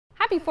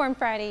Happy Form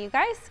Friday, you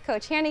guys.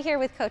 Coach Hannah here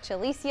with Coach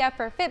Alicia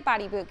for Fit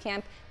Body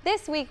Bootcamp.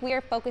 This week we are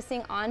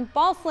focusing on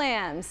ball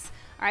slams.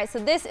 All right, so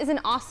this is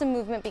an awesome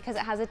movement because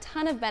it has a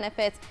ton of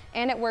benefits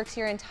and it works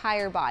your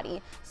entire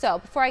body. So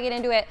before I get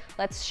into it,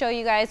 let's show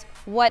you guys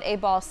what a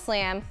ball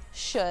slam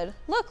should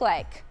look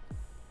like.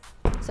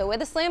 So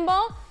with a slam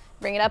ball,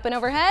 bring it up and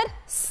overhead,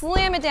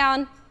 slam it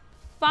down,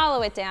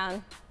 follow it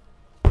down,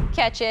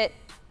 catch it,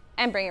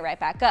 and bring it right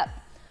back up.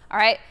 All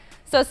right,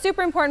 so it's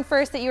super important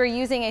first that you are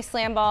using a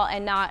slam ball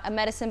and not a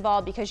medicine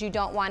ball because you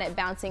don't want it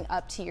bouncing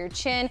up to your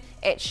chin.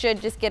 It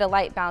should just get a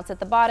light bounce at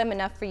the bottom,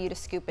 enough for you to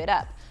scoop it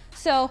up.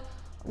 So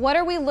what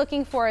are we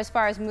looking for as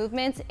far as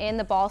movements in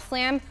the ball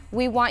slam?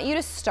 We want you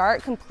to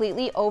start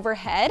completely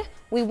overhead.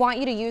 We want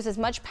you to use as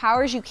much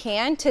power as you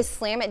can to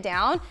slam it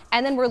down,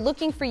 and then we're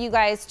looking for you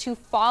guys to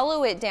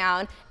follow it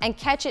down and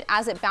catch it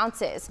as it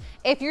bounces.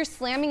 If you're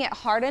slamming it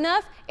hard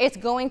enough, it's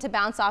going to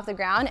bounce off the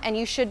ground and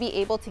you should be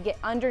able to get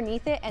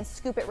underneath it and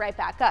scoop it right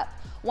back up.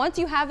 Once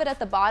you have it at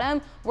the bottom,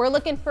 we're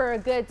looking for a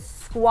good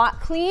squat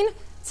clean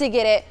to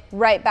get it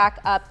right back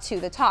up to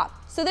the top.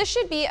 So this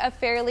should be a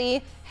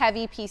fairly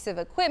heavy piece of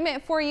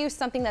equipment for you,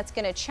 something that's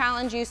gonna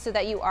challenge you so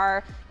that you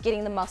are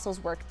getting the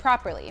muscles worked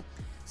properly.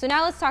 So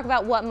now let's talk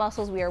about what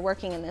muscles we are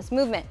working in this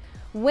movement.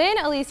 When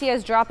Alicia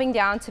is dropping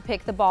down to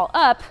pick the ball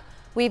up,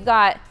 we've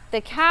got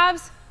the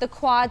calves, the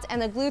quads,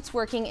 and the glutes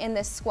working in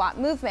this squat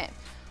movement.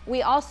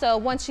 We also,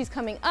 once she's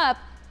coming up,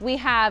 we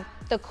have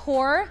the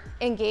core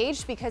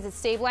engaged because it's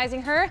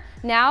stabilizing her.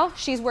 Now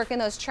she's working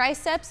those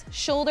triceps,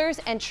 shoulders,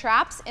 and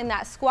traps in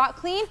that squat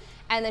clean,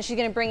 and then she's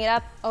gonna bring it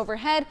up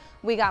overhead.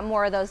 We got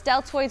more of those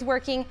deltoids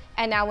working,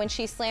 and now when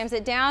she slams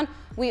it down,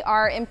 we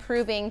are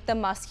improving the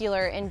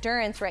muscular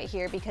endurance right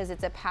here because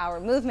it's a power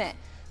movement.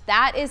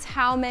 That is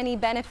how many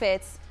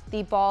benefits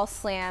the ball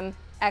slam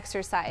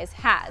exercise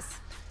has.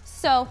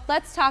 So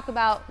let's talk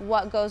about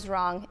what goes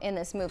wrong in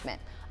this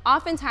movement.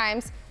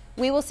 Oftentimes,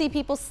 we will see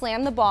people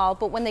slam the ball,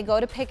 but when they go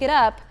to pick it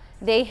up,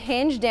 they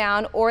hinge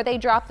down or they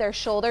drop their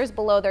shoulders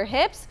below their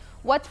hips.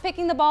 What's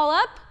picking the ball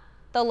up?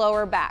 The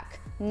lower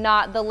back,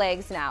 not the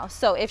legs now.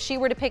 So if she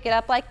were to pick it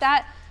up like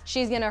that,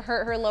 she's gonna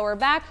hurt her lower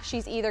back.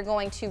 She's either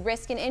going to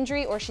risk an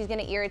injury or she's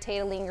gonna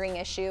irritate a lingering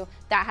issue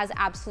that has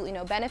absolutely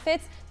no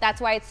benefits.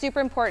 That's why it's super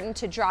important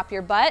to drop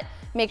your butt.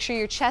 Make sure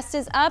your chest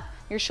is up,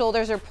 your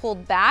shoulders are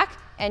pulled back,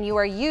 and you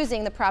are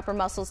using the proper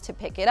muscles to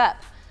pick it up.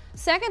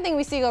 Second thing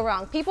we see go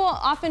wrong, people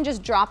often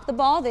just drop the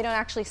ball, they don't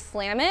actually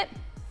slam it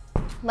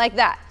like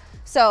that.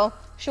 So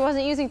she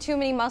wasn't using too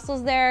many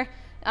muscles there,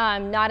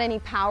 not any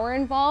power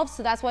involved,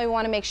 so that's why we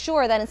want to make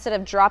sure that instead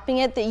of dropping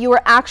it, that you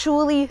are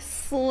actually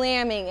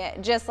slamming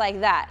it just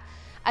like that.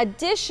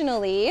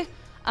 Additionally,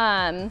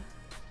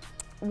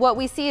 what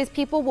we see is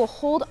people will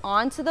hold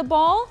on to the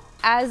ball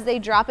as they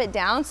drop it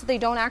down so they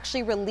don't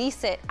actually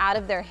release it out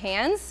of their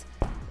hands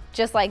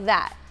just like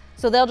that.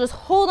 So they'll just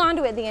hold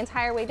onto it the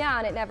entire way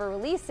down, it never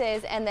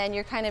releases, and then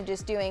you're kind of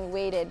just doing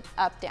weighted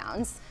up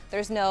downs.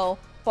 There's no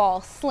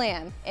ball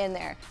slam in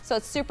there. So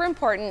it's super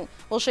important.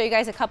 We'll show you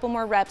guys a couple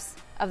more reps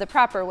of the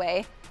proper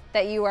way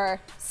that you are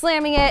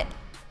slamming it,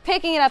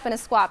 picking it up in a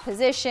squat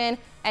position,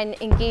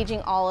 and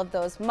engaging all of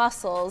those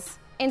muscles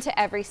into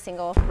every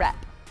single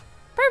rep.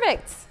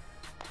 Perfect.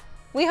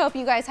 We hope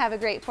you guys have a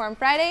great Form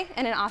Friday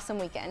and an awesome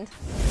weekend.